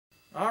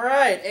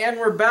Alright, and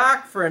we're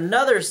back for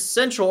another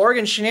Central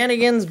Oregon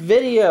Shenanigans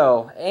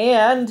video.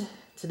 And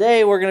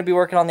today we're going to be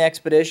working on the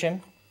expedition.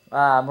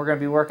 I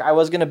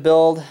was going to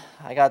build,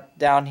 I got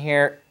down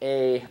here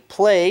a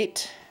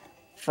plate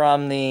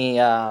from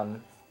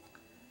the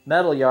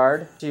metal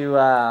yard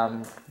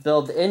to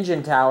build the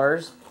engine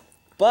towers.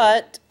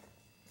 But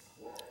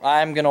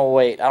I'm going to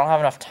wait. I don't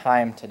have enough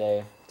time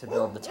today to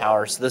build the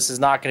towers. So this is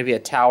not going to be a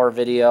tower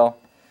video.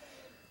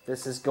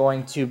 This is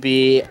going to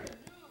be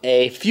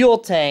a fuel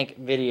tank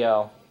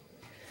video.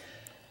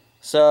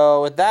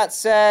 So with that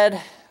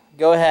said,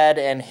 go ahead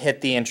and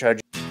hit the intro.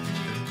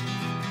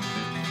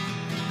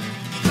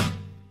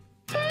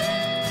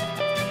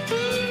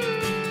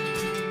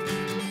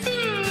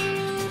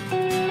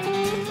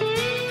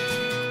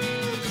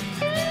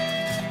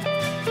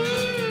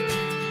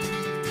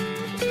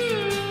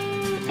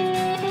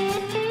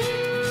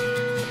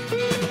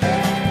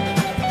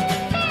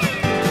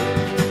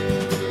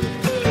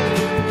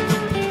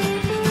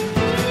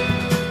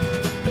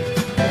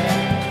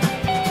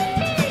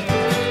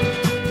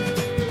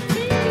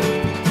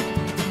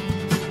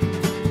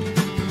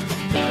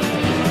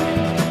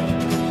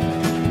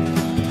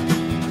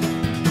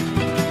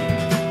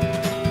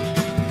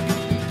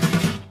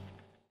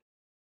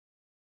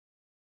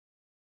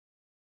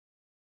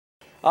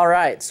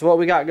 Alright, so what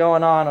we got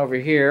going on over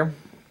here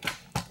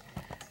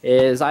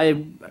is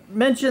I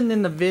mentioned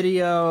in the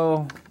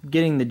video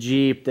getting the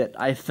Jeep that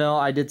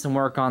I did some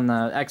work on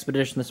the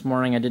expedition this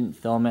morning. I didn't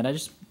film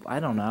it. I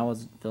don't know, I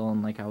was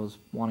feeling like I was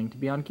wanting to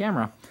be on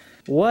camera.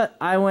 What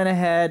I went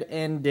ahead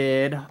and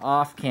did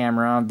off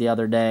camera the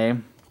other day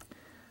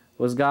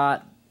was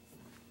got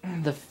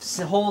the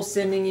whole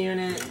sending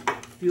unit,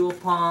 fuel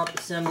pump,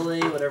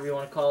 assembly, whatever you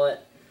want to call it,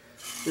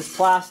 this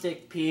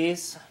plastic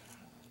piece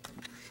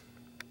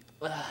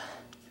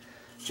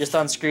just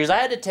unscrews. I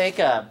had to take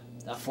a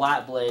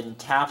flat blade and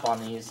tap on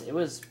these. It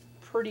was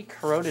pretty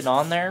corroded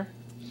on there,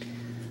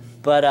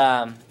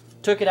 but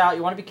took it out.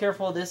 You want to be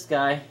careful of this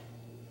guy.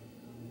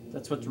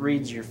 That's what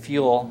reads your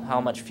fuel,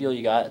 how much fuel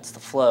you got. It's the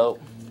float.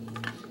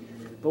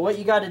 But what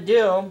you got to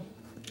do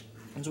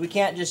is we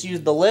can't just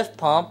use the lift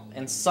pump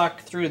and suck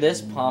through this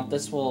pump.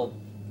 This will,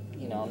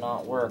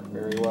 not work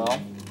very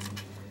well.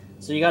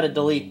 So you got to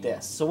delete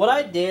this. So what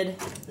I did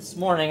this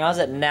morning, I was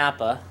at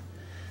Napa.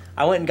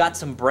 I went and got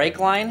some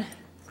brake line,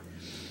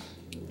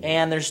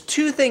 and there's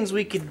two things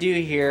we could do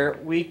here.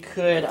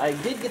 I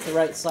did get the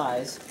right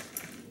size.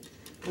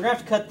 We're gonna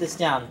have to cut this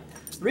down.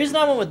 The reason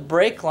I went with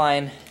brake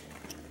line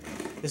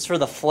is for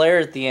the flare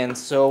at the end,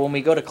 so when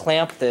we go to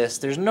clamp this,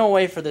 there's no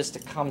way for this to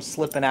come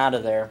slipping out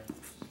of there.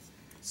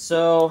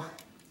 So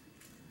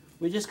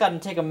we just got to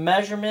take a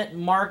measurement,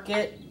 mark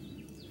it.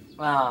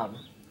 I'm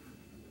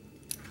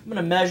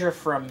gonna measure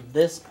from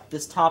this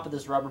top of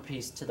this rubber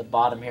piece to the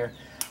bottom here.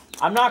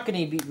 I'm not going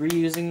to be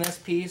reusing this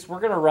piece. We're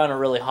going to run a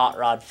really hot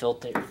rod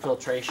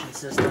filtration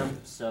system.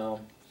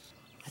 So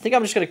I think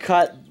I'm just going to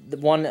cut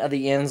one of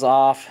the ends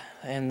off,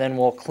 and then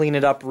we'll clean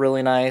it up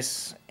really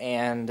nice.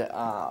 And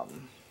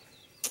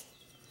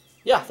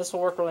yeah, this will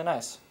work really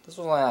nice. This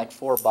was only like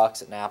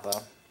 $4 at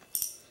Napa.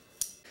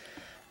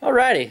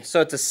 Alrighty,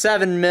 so it's a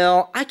 7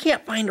 mil. I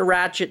can't find a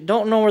ratchet.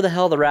 Don't know where the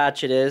hell the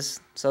ratchet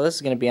is. So this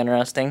is going to be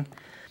interesting.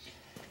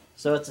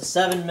 So it's a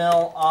 7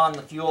 mil on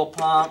the fuel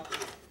pump.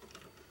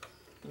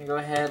 I'm going to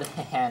go ahead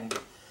and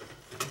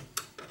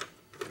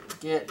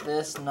get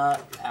this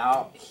nut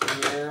out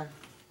here.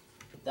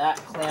 Get that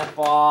clamp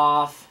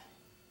off.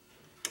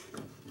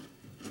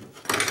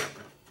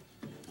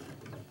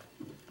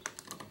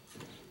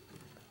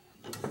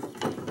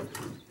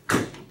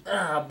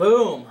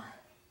 Boom!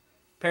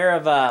 Pair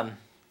of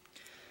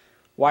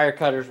wire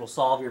cutters will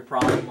solve your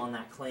problem on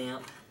that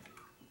clamp.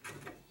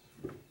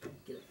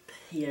 Get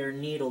your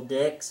needle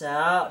dicks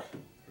out.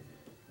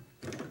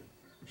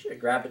 Should have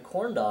grabbed a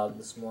corn dog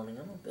this morning.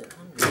 I'm a bit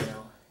hungry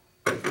now.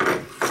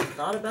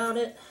 Thought about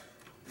it.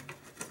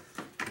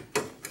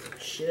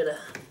 Shoulda.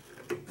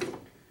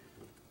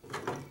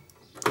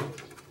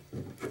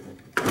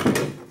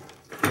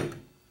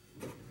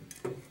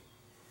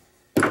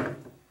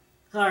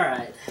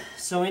 Alright,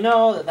 so we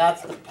know that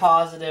that's the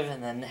positive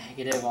and the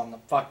negative on the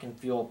fucking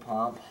fuel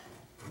pump.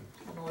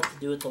 I don't know what to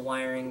do with the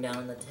wiring down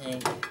in the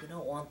tank. We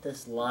don't want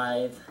this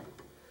live.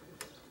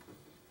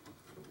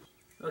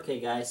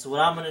 Okay guys, so what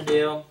I'm going to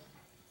do,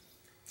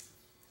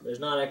 there's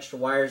not extra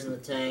wires in the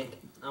tank.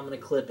 I'm going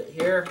to clip it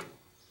here.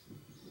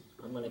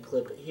 I'm going to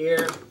clip it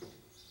here.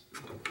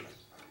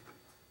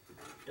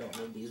 Don't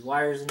need these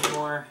wires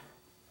anymore.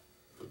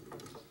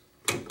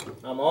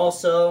 I'm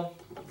also,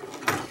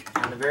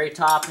 on the very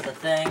top of the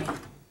thing,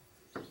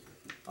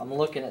 I'm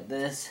looking at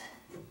this.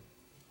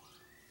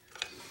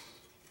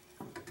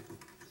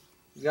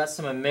 You got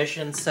some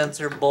emission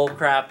sensor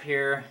bullcrap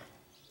here.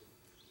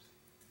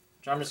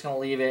 I'm just going to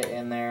leave it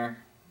in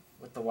there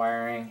with the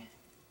wiring.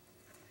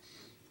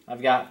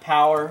 I've got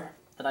power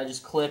that I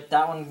just clipped.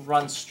 That one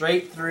runs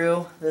straight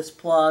through this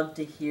plug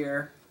to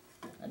here.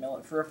 I know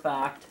it for a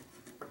fact.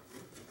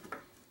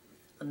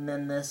 And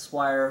then this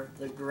wire,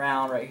 the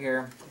ground right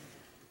here,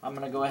 I'm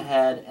going to go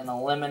ahead and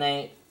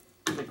eliminate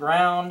the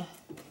ground.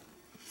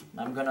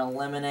 I'm going to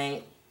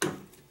eliminate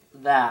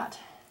that.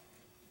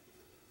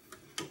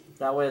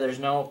 That way there's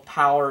no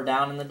power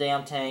down in the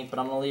damn tank, but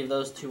I'm going to leave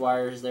those 2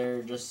 wires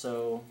there just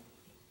so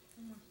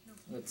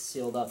it's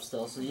sealed up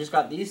still. So you just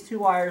got these 2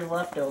 wires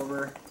left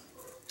over,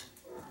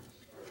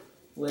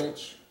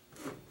 which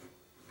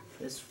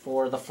is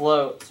for the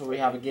float, so we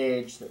have a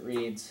gauge that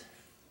reads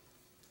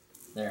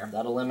there.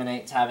 That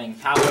eliminates having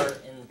power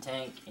in the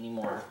tank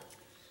anymore.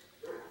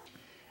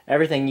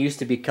 Everything used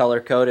to be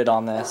color-coded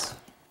on this,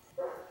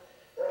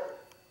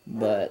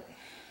 but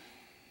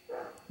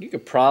you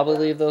could probably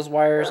leave those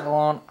wires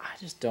alone. I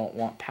just don't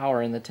want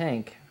power in the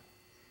tank.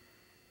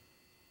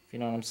 If you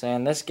know what I'm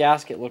saying. This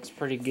gasket looks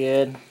pretty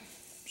good. I'm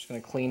just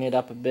going to clean it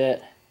up a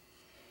bit.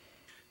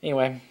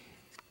 Anyway.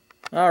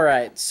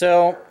 Alright,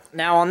 so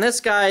now on this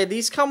guy,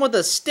 these come with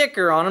a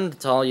sticker on them to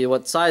tell you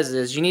what size it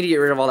is. You need to get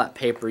rid of all that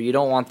paper. You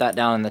don't want that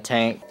down in the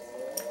tank.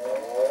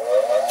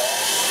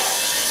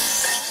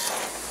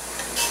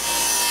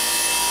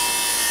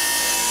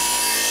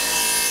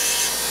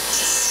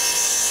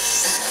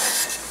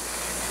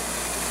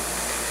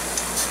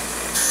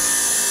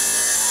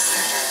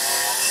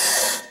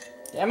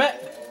 Damn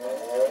it.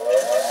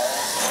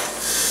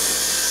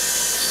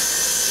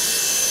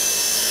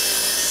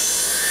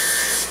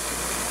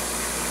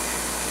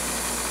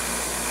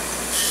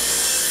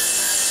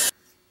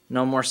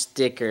 No more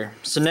sticker.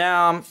 So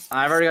now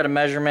I've already got a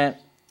measurement.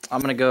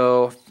 I'm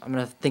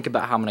gonna think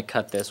about how I'm gonna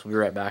cut this. We'll be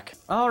right back.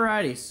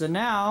 Alrighty, so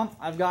now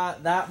I've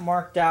got that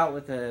marked out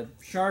with a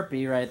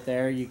Sharpie right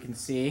there, you can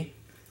see.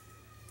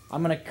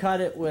 I'm gonna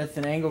cut it with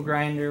an angle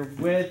grinder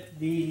with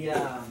the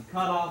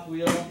cutoff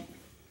wheel.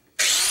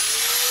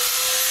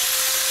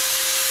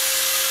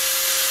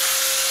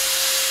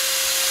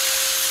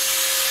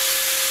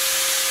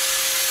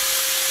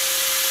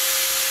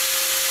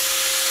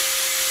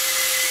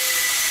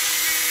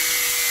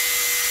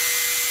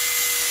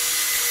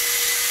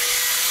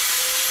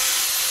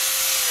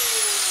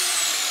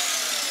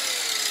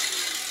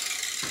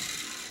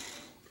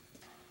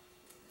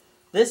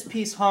 This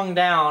piece hung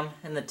down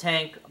in the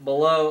tank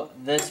below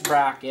this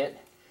bracket.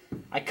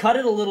 I cut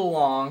it a little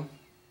long,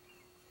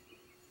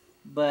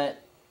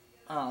 but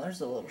oh, there's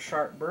a little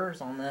sharp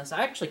burrs on this.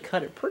 I actually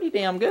cut it pretty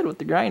damn good with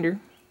the grinder.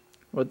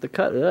 With the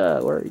cut,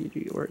 where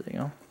they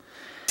go?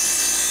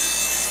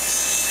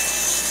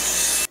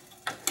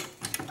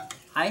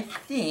 I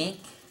think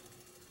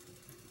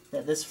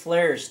that this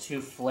flare is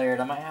too flared.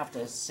 I might have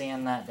to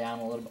sand that down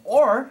a little bit.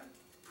 Or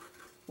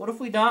what if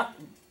we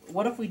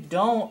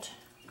don't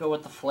go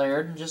with the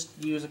flared and just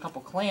use a couple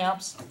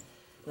clamps, and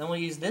then we'll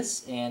use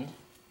this end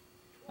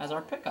as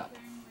our pickup.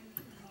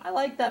 I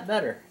like that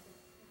better.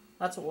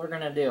 That's what we're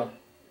gonna do.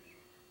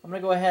 I'm gonna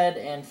go ahead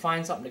and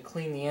find something to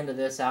clean the end of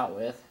this out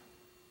with.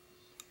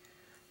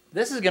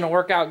 This is gonna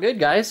work out good,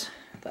 guys.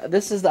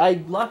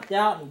 I lucked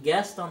out and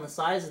guessed on the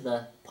size of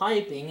the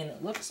piping, and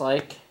it looks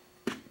like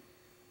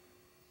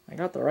I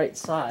got the right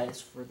size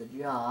for the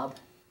job.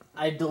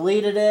 I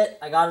deleted it,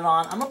 I got it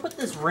on. I'm gonna put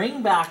this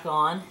ring back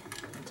on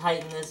and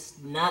tighten this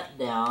nut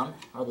down,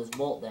 or this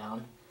bolt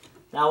down.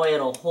 That way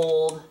it'll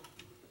hold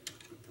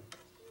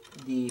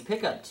the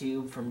pickup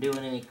tube from doing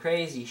any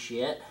crazy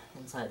shit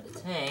inside the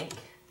tank.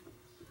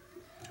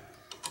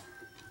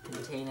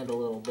 Contain it a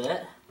little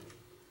bit.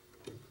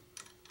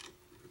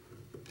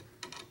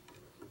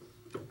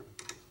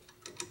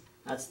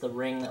 That's the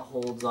ring that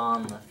holds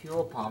on the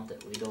fuel pump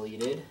that we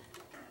deleted.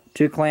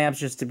 2 clamps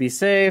just to be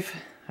safe.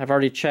 I've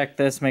already checked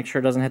this, make sure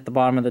it doesn't hit the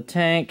bottom of the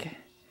tank.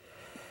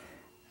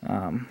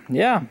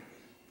 Yeah.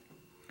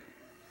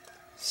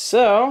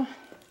 So,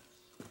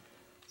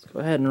 let's go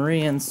ahead and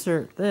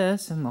reinsert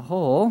this in the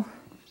hole.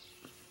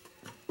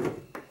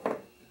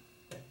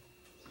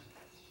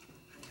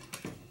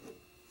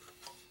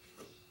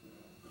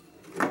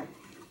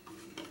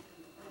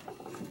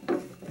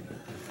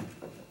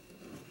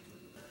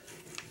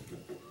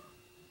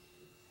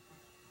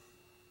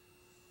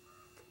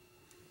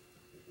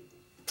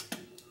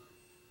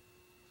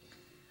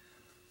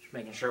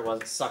 Making sure it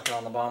wasn't sucking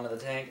on the bottom of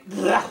the tank.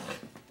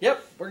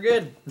 Yep, we're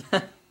good.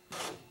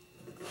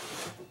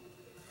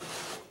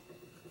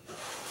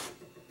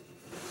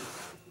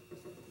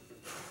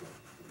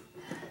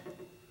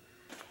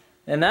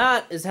 And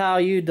that is how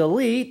you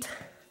delete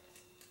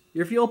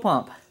your fuel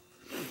pump.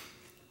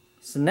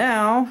 So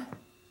now,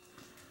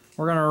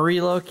 we're going to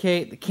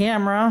relocate the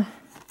camera.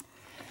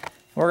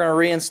 We're going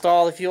to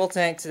reinstall the fuel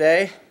tank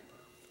today.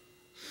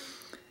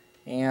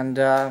 And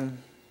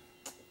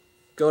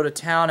go to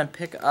town and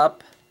pick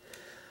up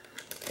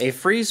a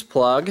freeze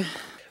plug.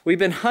 We've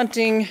been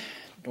hunting,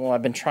 well,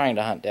 I've been trying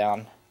to hunt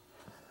down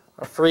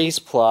a freeze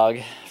plug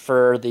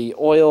for the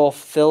oil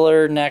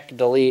filler neck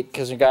delete,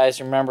 because you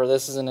guys remember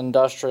this is an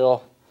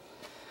industrial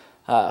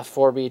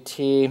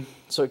 4BT.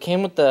 So it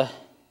came with the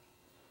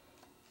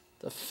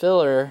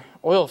filler,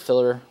 oil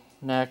filler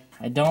neck.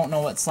 I don't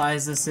know what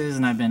size this is,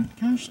 and I've been,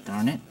 gosh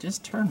darn it,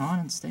 just turn on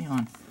and stay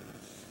on.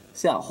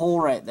 See that hole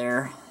right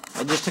there?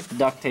 I just took the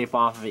duct tape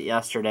off of it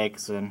yesterday,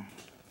 because then,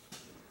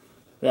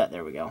 yeah,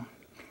 there we go.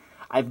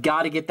 I've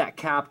got to get that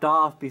capped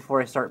off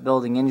before I start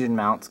building engine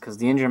mounts, because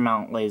the engine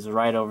mount lays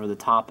right over the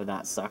top of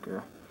that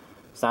sucker.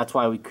 So that's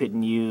why we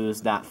couldn't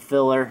use that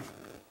filler.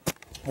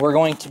 We're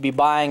going to be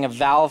buying a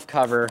valve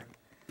cover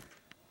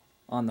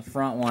on the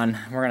front one.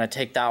 We're going to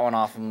take that one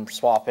off and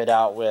swap it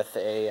out with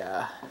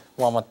a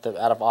one with the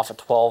off a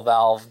 12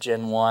 valve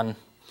Gen 1.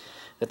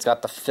 It's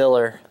got the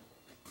filler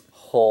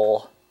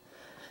hole.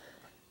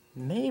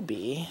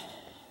 Maybe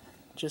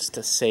just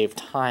to save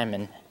time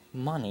and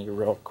money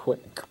real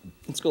quick,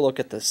 let's go look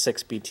at the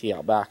 6BT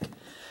out back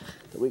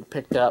that we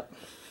picked up.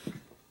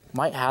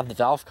 Might have the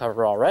valve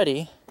cover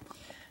already.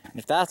 And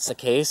if that's the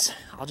case,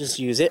 I'll just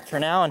use it for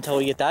now until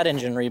we get that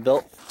engine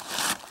rebuilt.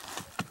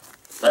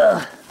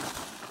 Got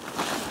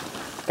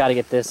to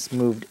get this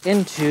moved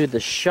into the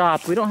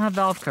shop. We don't have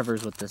valve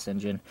covers with this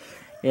engine.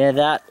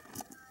 Yeah,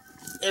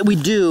 we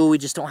do, we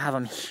just don't have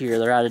them here.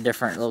 They're at a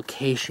different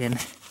location.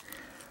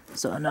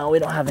 So no, we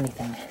don't have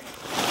anything.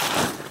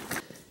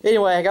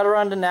 Anyway, I got to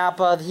run to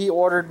Napa. He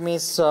ordered me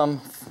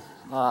some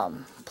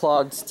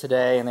plugs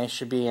today, and they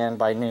should be in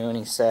by noon,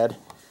 he said,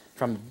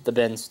 from the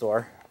bin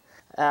store.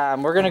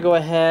 We're going to go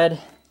ahead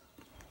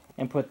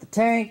and put the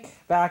tank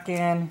back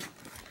in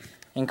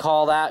and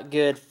call that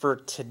good for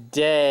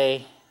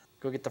today.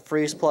 Go get the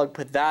freeze plug,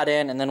 put that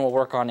in, and then we'll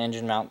work on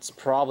engine mounts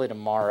probably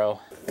tomorrow.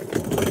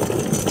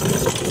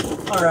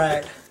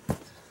 Alright.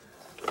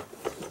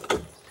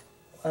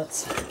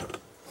 Let's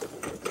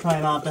try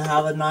not to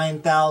have a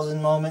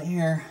 9,000 moment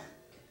here.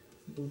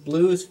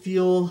 Blue is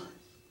fuel.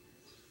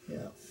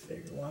 Yeah,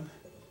 bigger one.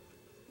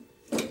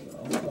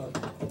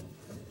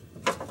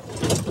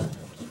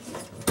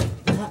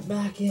 That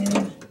back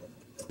in.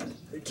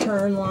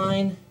 Return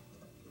line.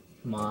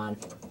 Come on.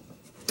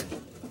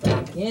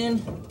 Back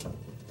in.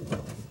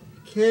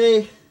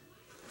 Okay.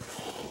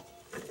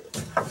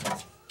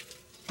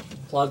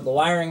 Plug the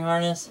wiring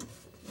harness.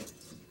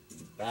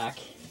 Back.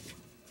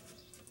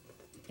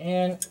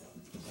 And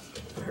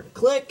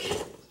click.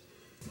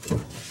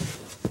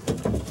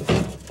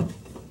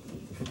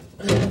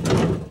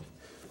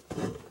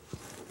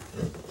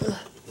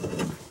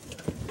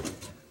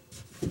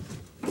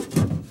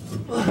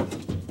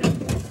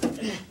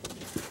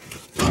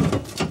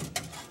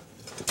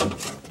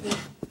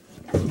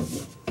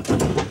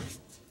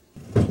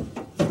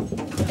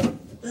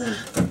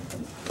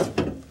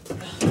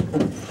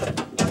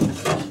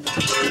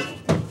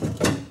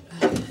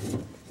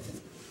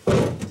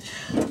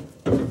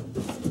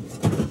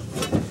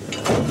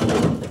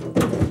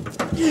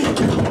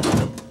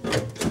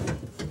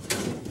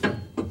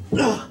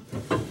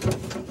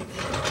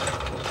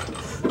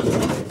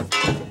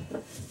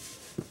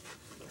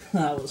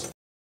 That was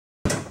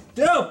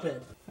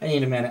stupid. I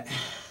need a minute.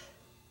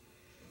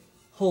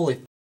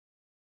 Holy.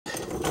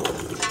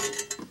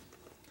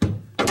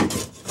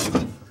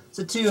 It's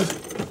a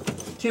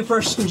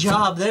two-person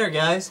job there,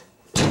 guys.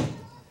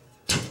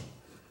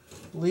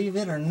 Believe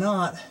it or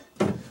not.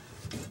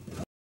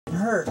 It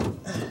hurt. All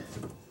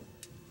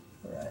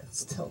right,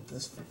 let's tilt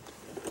this.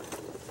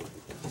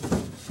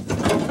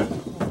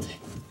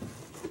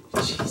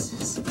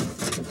 Jesus.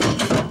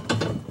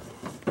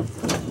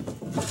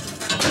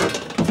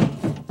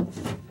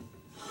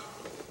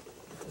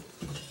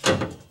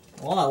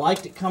 Well, I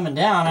liked it coming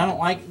down. I don't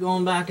like it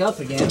going back up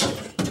again.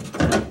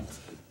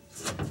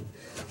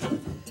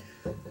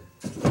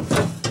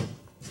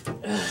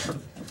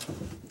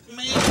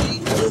 Maybe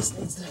this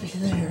needs to be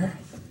there.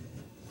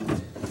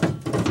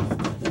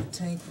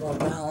 Tank more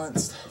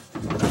balanced.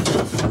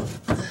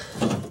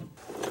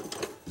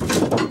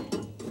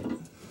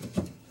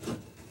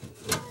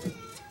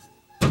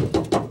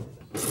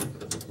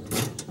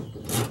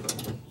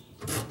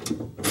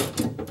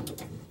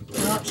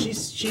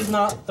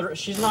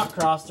 She's not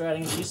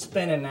cross-threading. She's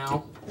spinning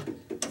now.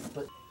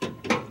 But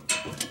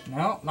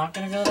no, not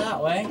gonna go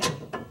that way.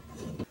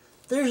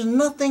 There's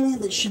nothing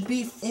that should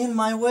be in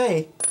my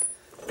way.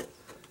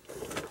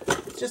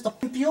 It's just a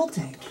fuel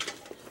tank.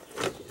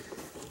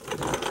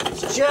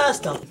 It's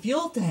just a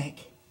fuel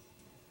tank.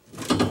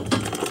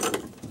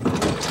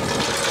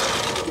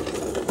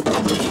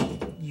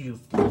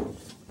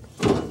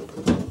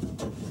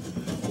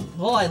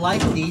 Well, I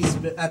liked these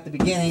at the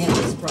beginning of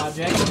this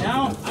project.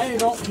 Now, I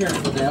don't care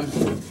for them.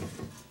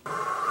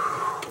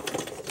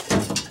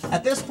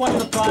 At this point in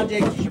the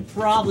project, you should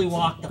probably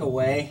walk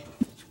away.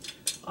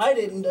 I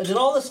did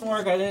all this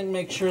work, I didn't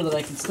make sure that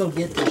I could still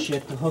get this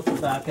shit to hook it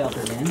back up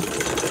again.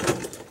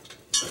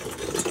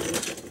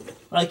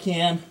 I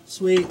can.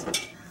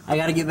 Sweet. I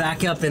gotta get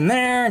back up in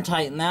there and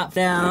tighten that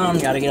down.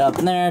 Gotta get up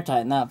in there,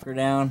 tighten that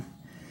down.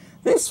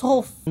 This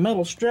whole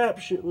metal strap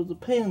shit was a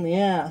pain in the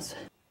ass.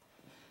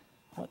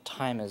 What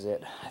time is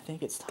it? I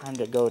think it's time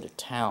to go to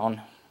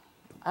town.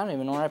 I don't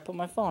even know where I put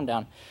my phone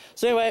down.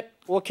 So anyway,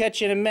 we'll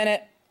catch you in a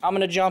minute. I'm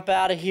gonna jump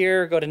out of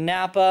here, go to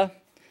Napa,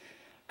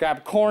 grab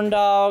a corn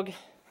dog,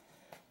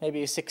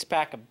 maybe a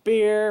 6-pack of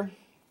beer.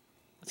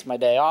 It's my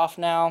day off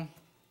now.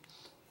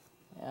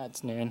 Yeah,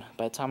 it's noon.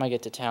 By the time I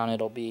get to town,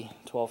 it'll be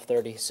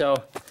 12:30. So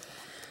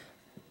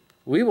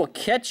we will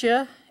catch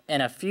you in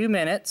a few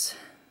minutes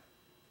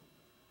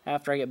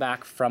after I get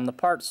back from the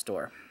parts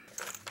store.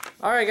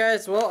 Alright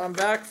guys, well I'm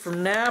back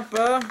from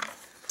Napa.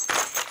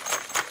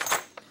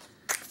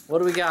 What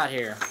do we got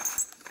here?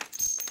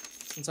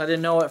 Since I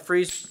didn't know what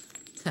freeze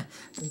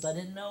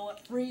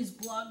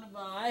plug to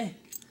buy,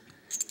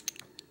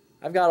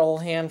 I've got a whole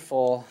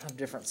handful of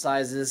different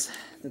sizes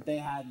that they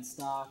had in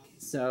stock.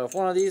 So if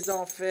one of these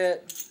don't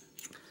fit,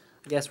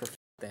 I guess we're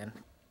then.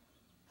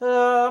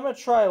 I'm gonna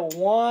try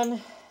one. I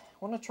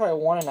want to try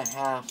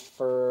 1.5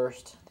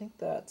 first. I think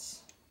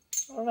that's,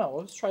 I don't know.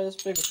 Let's try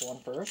this biggest one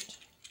first.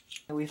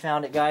 We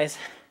found it, guys.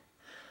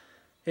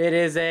 It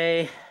is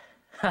a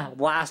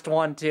last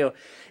one too.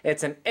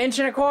 It's an 1.25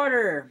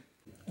 inches.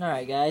 All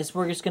right, guys.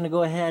 We're just gonna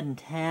go ahead and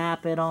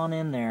tap it on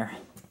in there.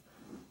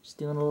 Just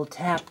doing a little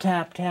tap,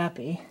 tap,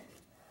 tappy.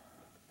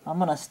 I'm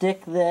gonna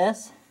stick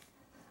this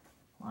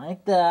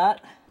like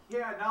that.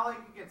 Yeah, not like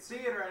you can see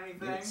it or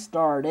anything. Get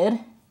started.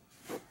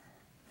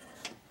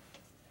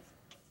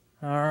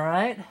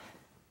 Alright.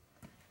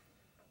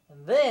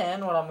 And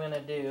then what I'm going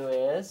to do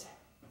is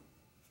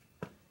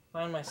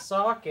find my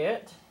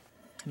socket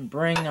and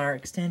bring our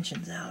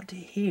extensions out to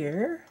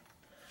here.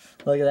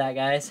 Look at that,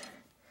 guys.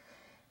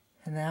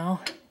 And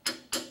now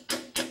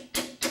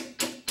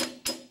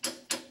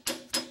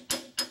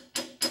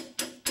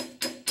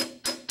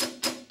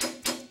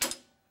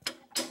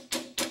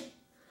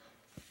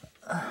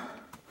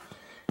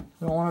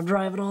we don't want to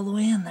drive it all the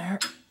way in there.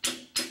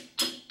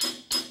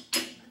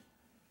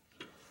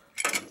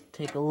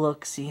 Take a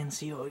look, see, and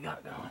see what we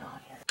got going on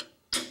here.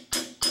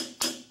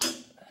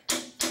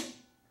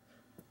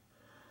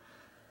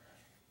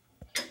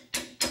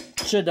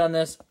 Should have done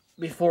this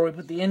before we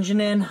put the engine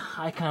in.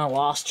 I kind of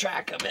lost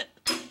track of it.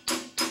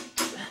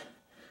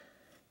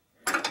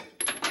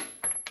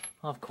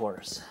 Of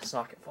course,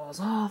 socket falls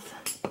off.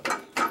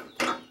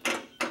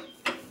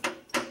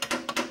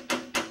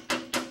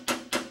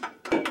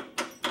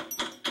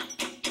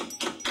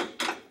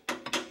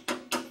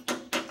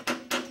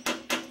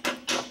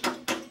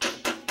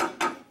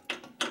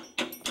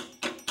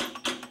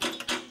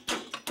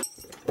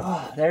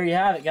 Oh, there you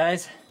have it,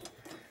 guys.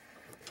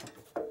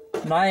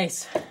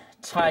 Nice,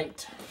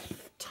 tight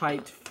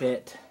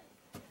fit.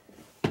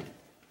 We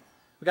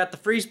got the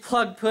freeze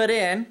plug put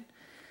in,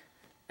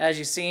 as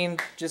you seen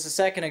just a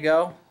second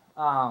ago.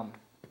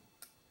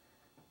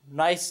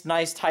 Nice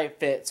tight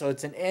fit. So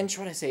it's an inch,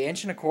 what did I say,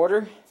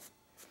 1.25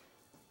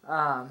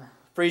 inches?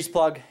 Freeze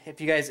plug.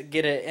 If you guys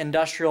get an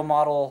industrial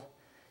model,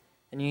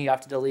 and you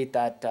have to delete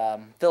that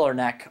filler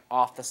neck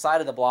off the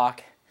side of the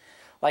block.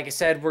 Like I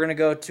said, we're going to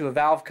go to a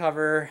valve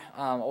cover,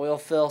 oil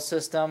fill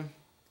system,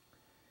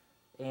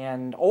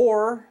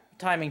 or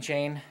timing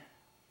chain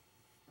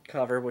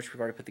cover, which we've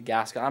already put the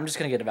gasket on. I'm just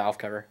going to get a valve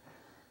cover.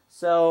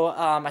 So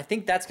I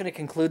think that's going to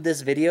conclude this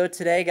video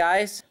today,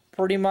 guys.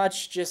 Pretty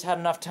much just had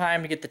enough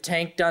time to get the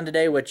tank done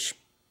today, which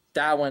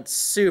that went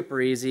super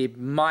easy,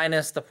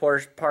 minus the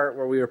part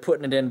where we were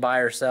putting it in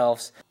by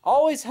ourselves.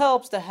 Always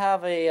helps to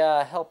have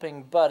a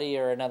helping buddy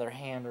or another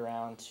hand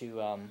around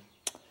to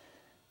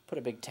put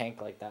a big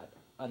tank like that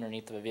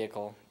underneath the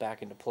vehicle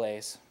back into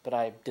place, but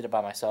I did it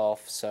by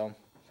myself. So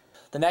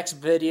the next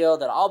video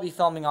that I'll be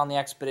filming on the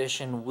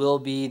Expedition will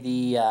be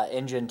the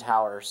engine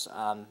towers,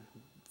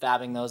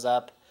 fabbing those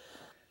up.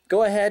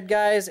 Go ahead,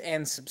 guys,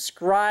 and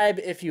subscribe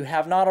if you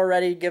have not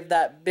already. Give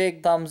that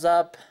big thumbs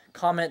up,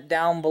 comment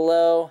down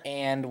below,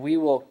 and we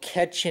will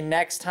catch you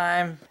next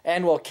time.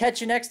 And we'll catch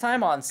you next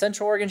time on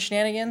Central Oregon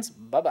Shenanigans.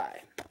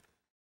 Bye-bye.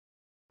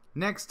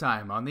 Next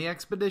time on the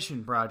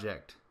Expedition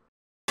Project.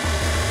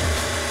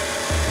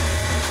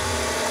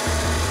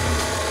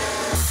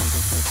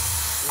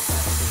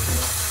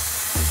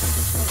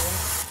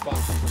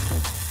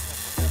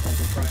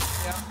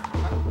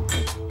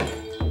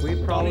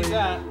 We probably Don't eat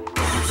that.